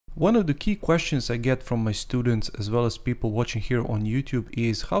One of the key questions I get from my students as well as people watching here on YouTube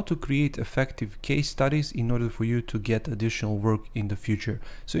is how to create effective case studies in order for you to get additional work in the future.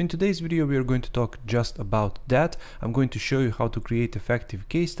 So in today's video we are going to talk just about that. I'm going to show you how to create effective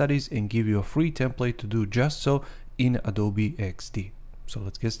case studies and give you a free template to do just so in Adobe Xd. So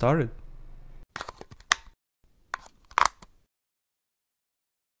let's get started.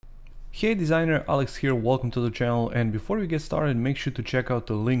 Hey designer, Alex here, welcome to the channel, and before we get started make sure to check out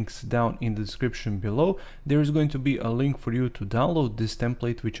the links down in the description below. There is going to be a link for you to download this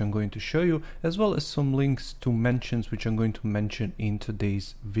template which I'm going to show you, as well as some links to mentions which I'm going to mention in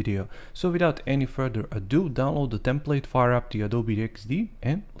today's video. So without any further ado, download the template, fire up the Adobe Xd,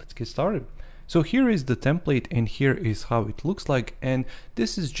 and let's get started. So here is the template and here is how it looks like, and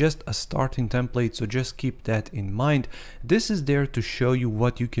this is just a starting template, so just keep that in mind. This is there to show you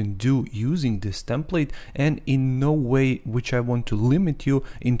what you can do using this template, and in no way which I want to limit you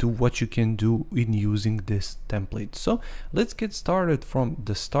into what you can do in using this template. So let's get started from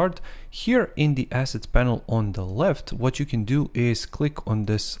the start. Here in the assets panel on the left, what you can do is click on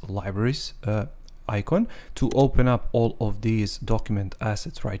this libraries icon to open up all of these document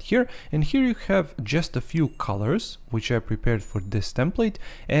assets right here, and here you have just a few colors which I prepared for this template,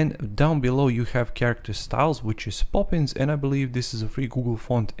 and down below you have character styles which is Poppins, and I believe this is a free Google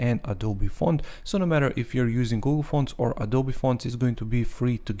font and Adobe font, so no matter if you're using Google fonts or Adobe fonts, it's going to be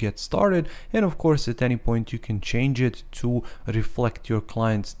free to get started, and of course at any point you can change it to reflect your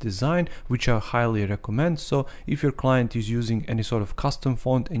client's design, which I highly recommend. So if your client is using any sort of custom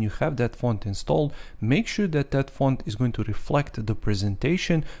font and you have that font installed, make sure that that font is going to reflect the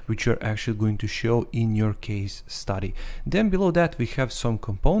presentation which you're actually going to show in your case study. Then below that we have some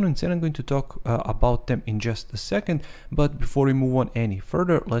components, and I'm going to talk about them in just a second, but before we move on any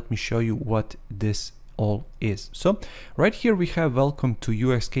further, let me show you what this all is. So right here we have welcome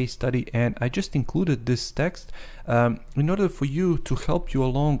to UX case study, and I just included this text in order for you to help you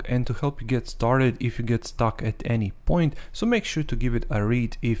along and to help you get started if you get stuck at any point. So make sure to give it a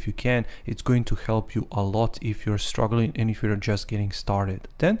read if you can. It's going to help you a lot if you're struggling and if you're just getting started.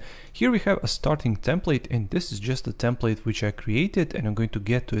 Then here we have a starting template, and this is just a template which I created, and I'm going to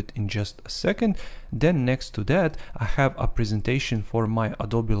get to it in just a second. Then next to that I have a presentation for my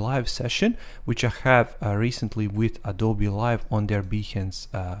Adobe Live session which I have recently with Adobe Live on their Behance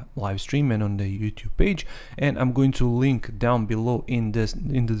live stream and on the YouTube page, and I'm going to link down below in the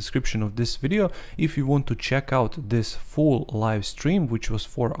description of this video if you want to check out this full live stream, which was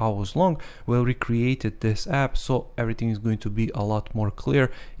 4 hours long. We recreated this app, so everything is going to be a lot more clear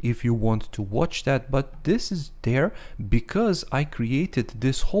if you want to watch that, but this is there because I created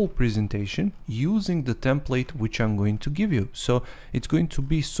this whole presentation using the template which I'm going to give you. So it's going to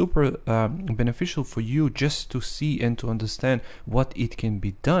be super beneficial for you just to see and to understand what it can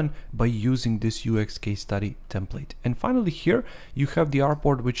be done by using this UX case study template. And finally here you have the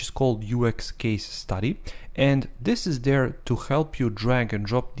artboard which is called UX case study, and this is there to help you drag and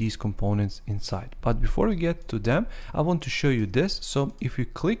drop these components inside. But before we get to them, I want to show you this. So if you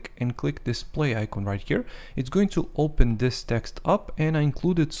click this play icon right here, it's going to open this text up, and I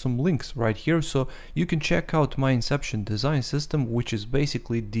included some links right here so you can check out my Inception design system, which is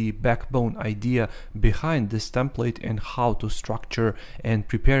basically the backbone idea behind this template and how to structure and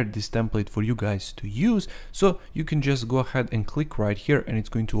prepare this template for you guys to use. So you can just go ahead and click right here, and it's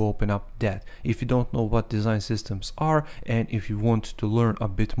going to open up that. If you don't know what design systems are, and if you want to learn a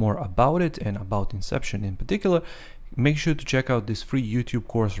bit more about it and about Inception in particular, make sure to check out this free YouTube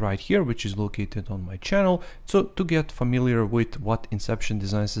course right here, which is located on my channel, so to get familiar with what Inception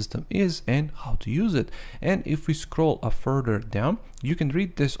design system is and how to use it. And if we scroll further down, you can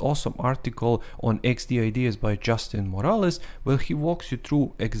read this awesome article on XD ideas by Justin Morales, where he walks you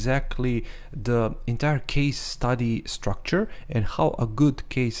through exactly the entire case study structure and how a good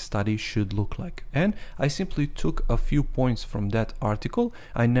case study should look like. And I simply took a few points from that article,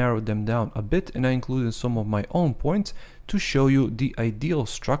 I narrowed them down a bit, and I included some of my own points to show you the ideal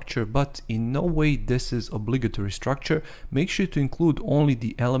structure, but in no way this is obligatory structure. Make sure to include only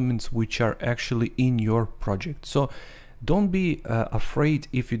the elements which are actually in your project. So don't be afraid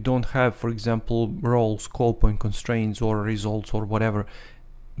if you don't have, for example, role, scope and constraints or results or whatever.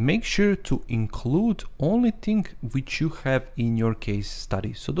 Make sure to include only things which you have in your case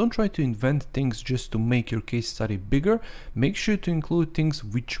study. So don't try to invent things just to make your case study bigger. Make sure to include things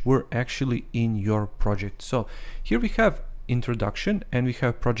which were actually in your project. So here we have introduction and we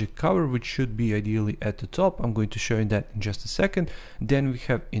have project cover, which should be ideally at the top. I'm going to show you that in just a second. Then we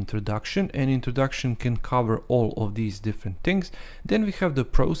have introduction, and introduction can cover all of these different things. Then we have the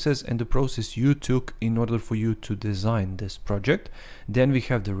process and the process you took in order for you to design this project. Then we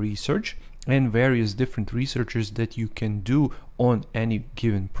have the research and various different researches that you can do on any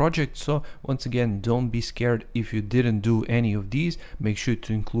given project. So once again, don't be scared if you didn't do any of these. Make sure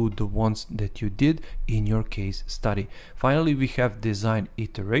to include the ones that you did in your case study. Finally, we have design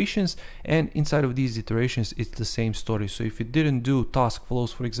iterations, and inside of these iterations it's the same story. So if you didn't do task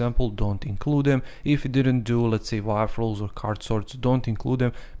flows, for example, don't include them. If you didn't do, let's say, wireflows or card sorts, don't include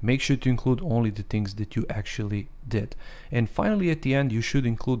them. Make sure to include only the things that you actually did. And finally, at the end, you should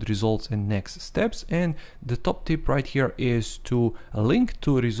include results and next steps. And the top tip right here is to link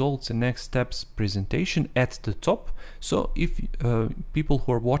to results and next steps presentation at the top. So if people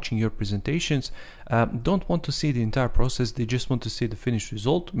who are watching your presentations don't want to see the entire process, they just want to see the finished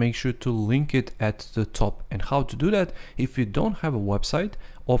result, make sure to link it at the top. And how to do that? If you don't have a website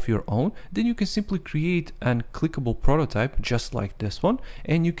of your own, then you can simply create an clickable prototype just like this one,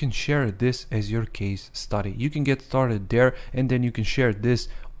 and you can share this as your case study. You can get started there, and then you can share this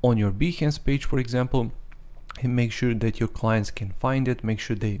on your Behance page, for example, and make sure that your clients can find it, make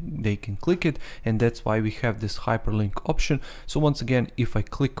sure they can click it. And that's why we have this hyperlink option. So once again, if I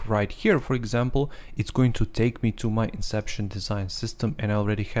click right here, for example, it's going to take me to my Inception design system, and I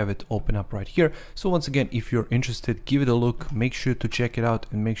already have it open up right here. So once again, if you're interested, give it a look, make sure to check it out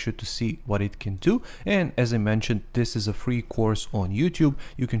and make sure to see what it can do. And as I mentioned, this is a free course on YouTube.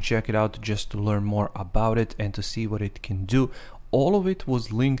 You can check it out just to learn more about it and to see what it can do. All of it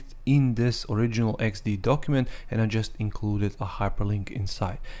was linked in this original XD document, and I just included a hyperlink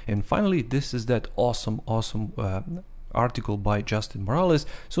inside. And finally, this is that awesome article by Justin Morales,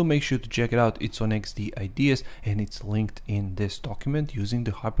 so make sure to check it out. It's on XD Ideas and it's linked in this document using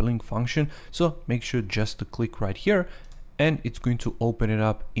the hyperlink function. So make sure just to click right here, and it's going to open it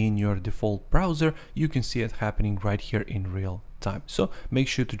up in your default browser. You can see it happening right here in real time. So make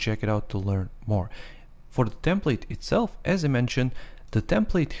sure to check it out to learn more. For the template itself, as I mentioned, the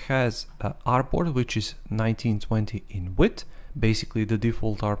template has an artboard which is 1920 in width, basically the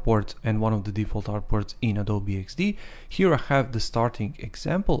default artboard and one of the default artboards in Adobe Xd. Here I have the starting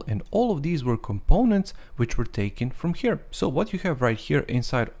example, and all of these were components which were taken from here. So what you have right here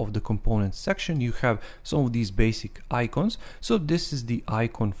inside of the components section, you have some of these basic icons. So this is the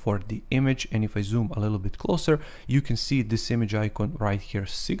icon for the image, and if I zoom a little bit closer, you can see this image icon right here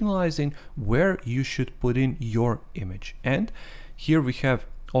signalizing where you should put in your image. And here we have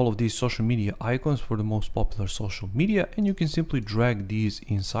all of these social media icons for the most popular social media, and you can simply drag these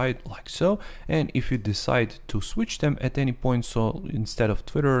inside like so. And if you decide to switch them at any point, so instead of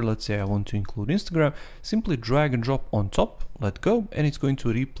Twitter, let's say I want to include Instagram, simply drag and drop on top, let go, and it's going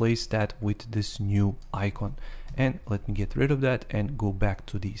to replace that with this new icon. And let me get rid of that and go back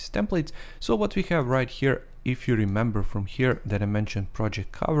to these templates. So what we have right here, if you remember from here that I mentioned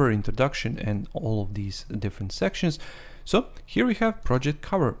project cover, introduction, and all of these different sections. So here we have project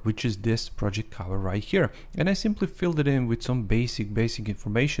cover, which is this project cover right here. And I simply filled it in with some basic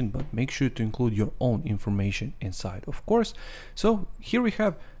information, but make sure to include your own information inside, of course. So here we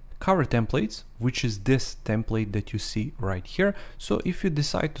have cover templates, which is this template that you see right here. So if you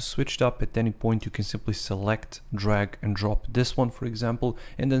decide to switch it up at any point, you can simply select, drag and drop this one, for example,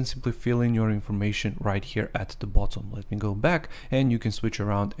 and then simply fill in your information right here at the bottom. Let me go back, and you can switch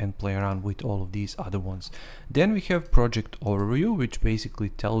around and play around with all of these other ones. Then we have project overview, which basically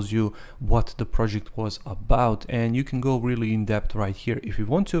tells you what the project was about, and you can go really in depth right here if you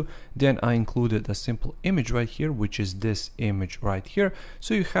want to. Then I included a simple image right here, which is this image right here.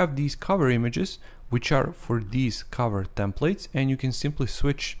 So you have these cover images, which are for these cover templates, and you can simply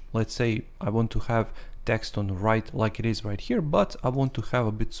switch. Let's say I want to have text on the right like it is right here, but I want to have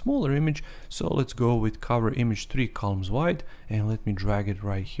a bit smaller image, so let's go with cover image 3 columns wide, and let me drag it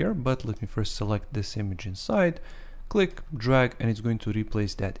right here. But let me first select this image inside, click, drag, and it's going to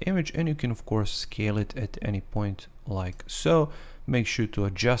replace that image. And you can of course scale it at any point like so. Make sure to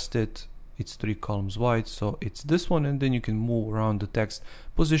adjust it. It's 3 columns wide, so it's this one, and then you can move around the text,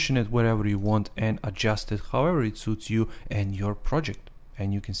 position it wherever you want, and adjust it however it suits you and your project.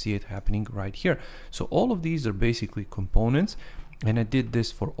 And you can see it happening right here. So all of these are basically components. and I did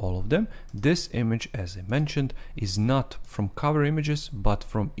this for all of them. This image, as I mentioned, is not from cover images but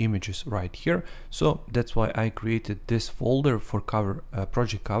from images right here, so that's why I created this folder for cover,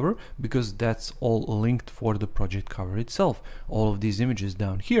 project cover, because that's all linked for the project cover itself. All of these images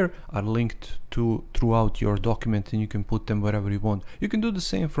down here are linked to throughout your document, and you can put them wherever you want. You can do the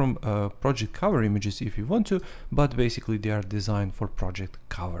same from project cover images if you want to, but basically they are designed for project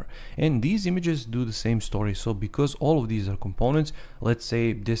cover. And these images do the same story. So because all of these are components, let's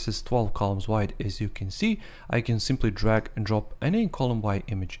say this is 12 columns wide, as you can see, I can simply drag and drop any column wide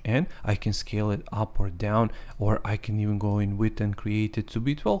image, and I can scale it up or down, or I can even go in width and create it to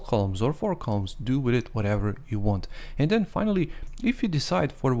be 12 columns or 4 columns. Do with it whatever you want. And then finally, if you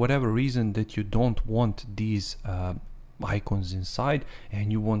decide for whatever reason that you don't want these icons inside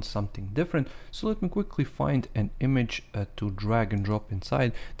and you want something different, so let me quickly find an image to drag and drop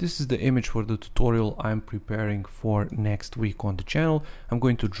inside. This is the image for the tutorial I'm preparing for next week on the channel. I'm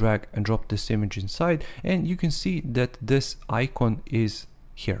going to drag and drop this image inside, and you can see that this icon is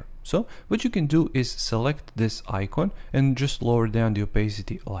here. So what you can do is select this icon and just lower down the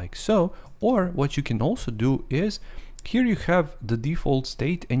opacity like so, or what you can also do is, here you have the default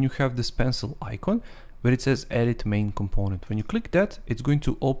state and you have this pencil icon where it says edit main component. When you click that, it's going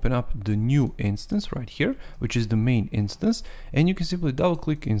to open up the new instance right here, which is the main instance, and you can simply double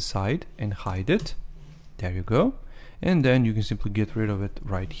click inside and hide it. There you go. And then you can simply get rid of it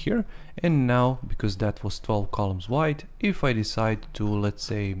right here. And now, because that was 12 columns wide, if I decide to, let's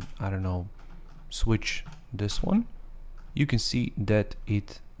say, I don't know, switch this one, you can see that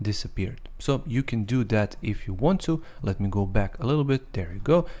it disappeared. So you can do that if you want to. Let me go back a little bit. There you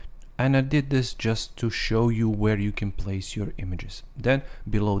go. And I did this just to show you where you can place your images. Then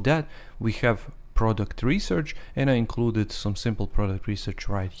below that we have product research, and I included some simple product research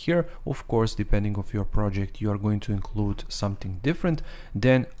right here. Of course, depending on your project, you are going to include something different.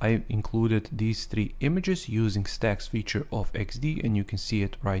 Then I included these 3 images using stacks feature of Xd, and you can see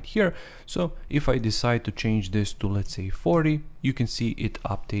it right here. So if I decide to change this to, let's say, 40, you can see it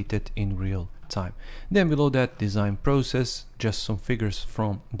updated in real time. Then below that, design process, just some figures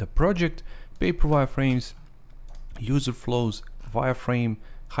from the project, paper wireframes, user flows, wireframe,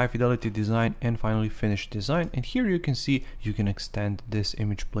 high fidelity design, and finally finished design. And here you can see you can extend this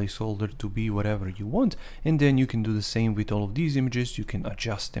image placeholder to be whatever you want, and then you can do the same with all of these images. You can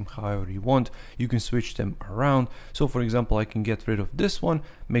adjust them however you want, you can switch them around. So for example, I can get rid of this one,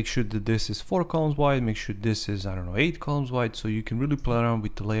 make sure that this is 4 columns wide, make sure this is, I don't know, 8 columns wide. So you can really play around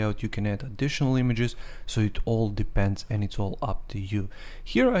with the layout. You can add additional images, so it all depends and it's all up to you.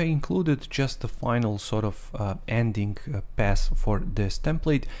 Here I included just the final sort of ending pass for this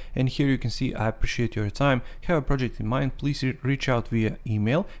template. And here you can see, I appreciate your time, have a project in mind, please reach out via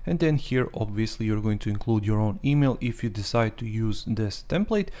email. And then here obviously you're going to include your own email if you decide to use this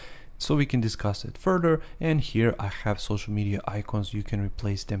template, so we can discuss it further. And here I have social media icons. You can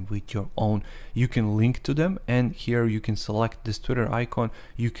replace them with your own, you can link to them, and here you can select this Twitter icon,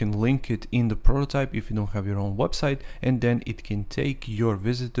 you can link it in the prototype if you don't have your own website, and then it can take your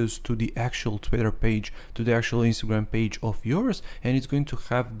visitors to the actual Twitter page, to the actual Instagram page of yours, and it's going to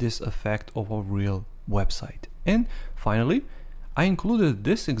have this effect of a real website. And finally, I included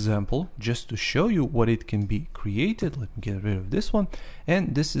this example just to show you what it can be created. Let me get rid of this one.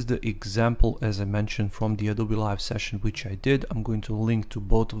 And this is the example, as I mentioned, from the Adobe Live session, which I did. I'm going to link to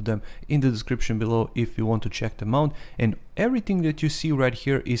both of them in the description below if you want to check them out. And everything that you see right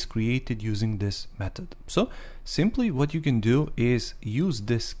here is created using this method. So simply what you can do is use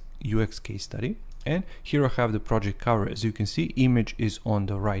this UX case study. And here I have the project cover. As you can see, image is on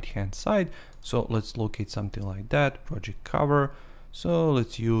the right hand side. So let's locate something like that, project cover. So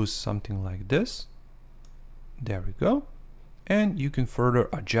let's use something like this. There we go. And you can further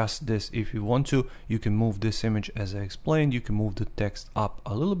adjust this if you want to. You can move this image as I explained. You can move the text up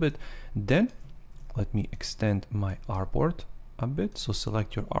a little bit. Then let me extend my artboard a bit. So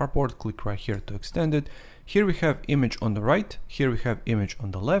select your artboard, click right here to extend it. Here we have image on the right, here we have image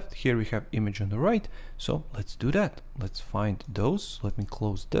on the left, here we have image on the right. So let's do that. Let's find those. Let me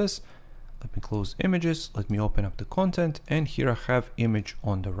close this. Let me close images. Let me open up the content, and here I have image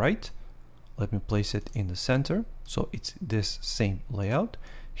on the right. Let me place it in the center, so it's this same layout.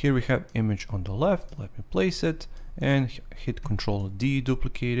 Here we have image on the left. Let me place it and hit Ctrl D,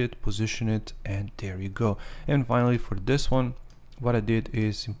 duplicate it, position it, and there you go. And finally for this one, what I did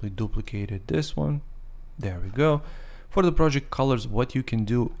is simply duplicated this one. There we go. For the project colors, what you can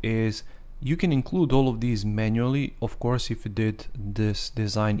do is you can include all of these manually, of course, if you did this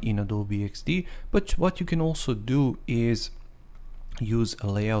design in Adobe Xd, but what you can also do is use a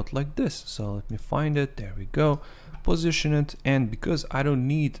layout like this. So let me find it, there we go, position it, and because I don't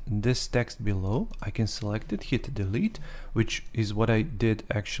need this text below, I can select it, hit delete, which is what I did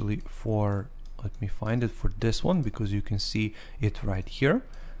actually for, let me find it, for this one, because you can see it right here.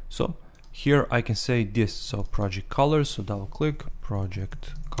 So here I can say this, so project colors, so double click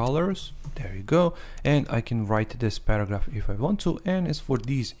project colors, there you go, and I can write this paragraph if I want to. And as for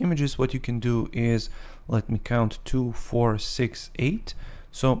these images, what you can do is, let me count, 2, 4, 6, 8.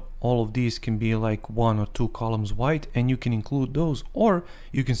 So all of these can be like 1 or 2 columns wide, and you can include those, or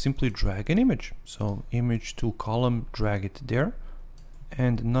you can simply drag an image. So image to column, drag it there,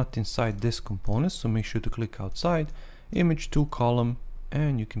 and not inside this component, so make sure to click outside, image to column,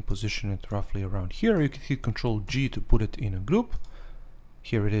 and you can position it roughly around here. You can hit Ctrl G to put it in a group.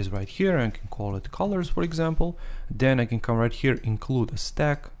 Here it is right here, and I can call it colors, for example. Then I can come right here, include a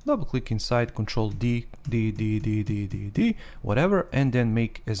stack, double click inside, Ctrl D, whatever, and then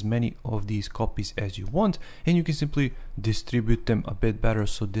make as many of these copies as you want, and you can simply distribute them a bit better.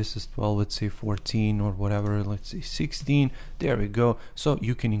 So this is 12, let's say 14 or whatever, let's say 16, there we go. So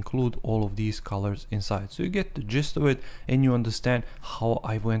you can include all of these colors inside, so you get the gist of it and you understand how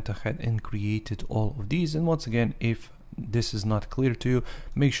I went ahead and created all of these. And once again, if this is not clear to you,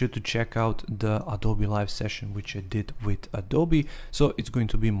 make sure to check out the Adobe live session which I did with Adobe, so it's going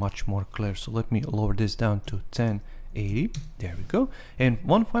to be much more clear. So let me lower this down to 1080, there we go. And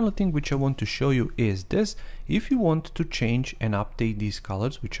one final thing which I want to show you is this: if you want to change and update these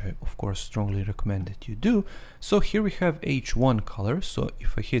colors, which I of course strongly recommend that you do, so here we have H1 color. So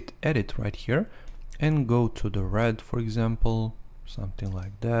if I hit edit right here and go to the red, for example, something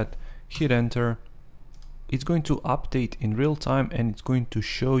like that, hit enter, it's going to update in real time, and it's going to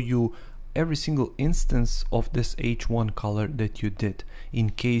show you every single instance of this H1 color that you did. In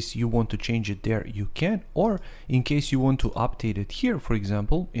case you want to change it there, you can, or in case you want to update it here, for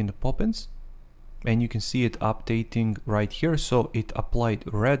example, in the pop-ins, and you can see it updating right here. So it applied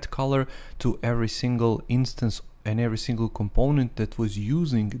red color to every single instance and every single component that was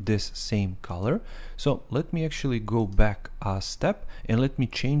using this same color. So let me actually go back a step and let me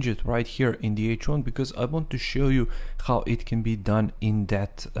change it right here in the H1, because I want to show you how it can be done in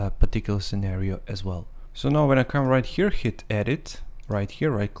that particular scenario as well. So now when I come right here, hit edit, right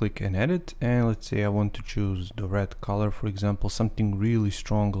here, right click and edit, and let's say I want to choose the red color, for example, something really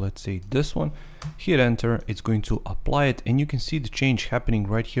strong, let's say this one, hit enter, it's going to apply it, and you can see the change happening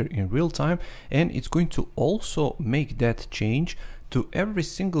right here in real time. And it's going to also make that change to every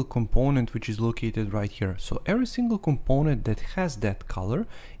single component which is located right here. So every single component that has that color,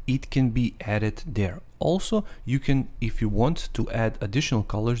 it can be added there. Also, you can, if you want to add additional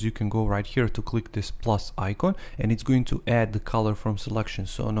colors, you can go right here to click this plus icon, and it's going to add the color from selection.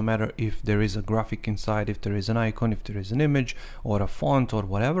 So no matter if there is a graphic inside, if there is an icon, if there is an image or a font or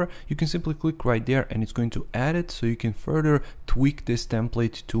whatever, you can simply click right there and it's going to add it, so you can further tweak this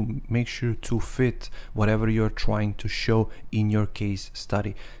template to make sure to fit whatever you're trying to show in your case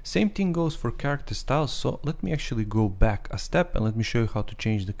study. Same thing goes for character styles. So let me actually go back a step and let me show you how to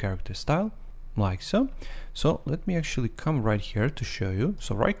change the character style, like so. So let me actually come right here to show you.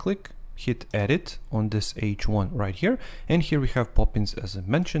 So right click, hit edit on this H1 right here, and here we have pop-ins as I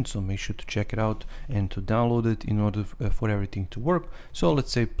mentioned, so make sure to check it out and to download it in order for everything to work. So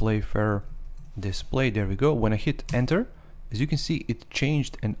let's say Playfair display, there we go. When I hit enter, as you can see, it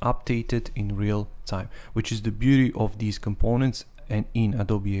changed and updated in real time, which is the beauty of these components. And in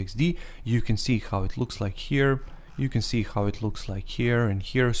Adobe Xd, you can see how it looks like here, you can see how it looks like here and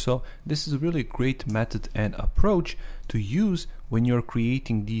here. So this is a really great method and approach to use when you're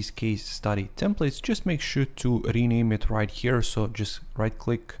creating these case study templates. Just make sure to rename it right here. So just right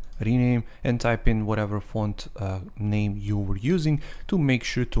click, rename, and type in whatever font name you were using to make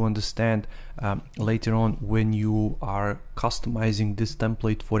sure to understand later on when you are customizing this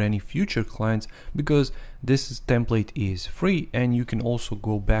template for any future clients, because this template is free and you can also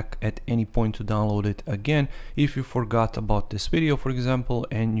go back at any point to download it again. If you forgot about this video, for example,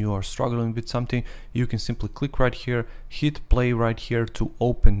 and you are struggling with something, you can simply click right here, hit play right here to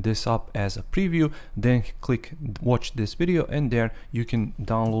open this up as a preview, then click watch this video, and there you can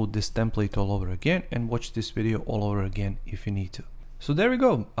download this template all over again and watch this video all over again if you need to. So there we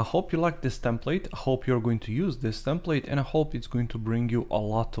go. I hope you like this template. I hope you're going to use this template, and I hope it's going to bring you a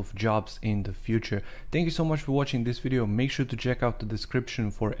lot of jobs in the future. Thank you so much for watching this video. Make sure to check out the description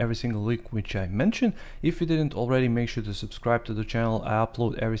for every single link which I mentioned. If you didn't already, make sure to subscribe to the channel. I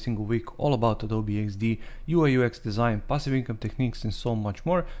upload every single week all about Adobe Xd, UI UX design, passive income techniques, and so much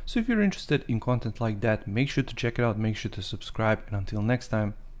more. So if you're interested in content like that, make sure to check it out, make sure to subscribe, and until next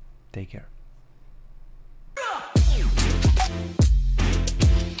time, take care.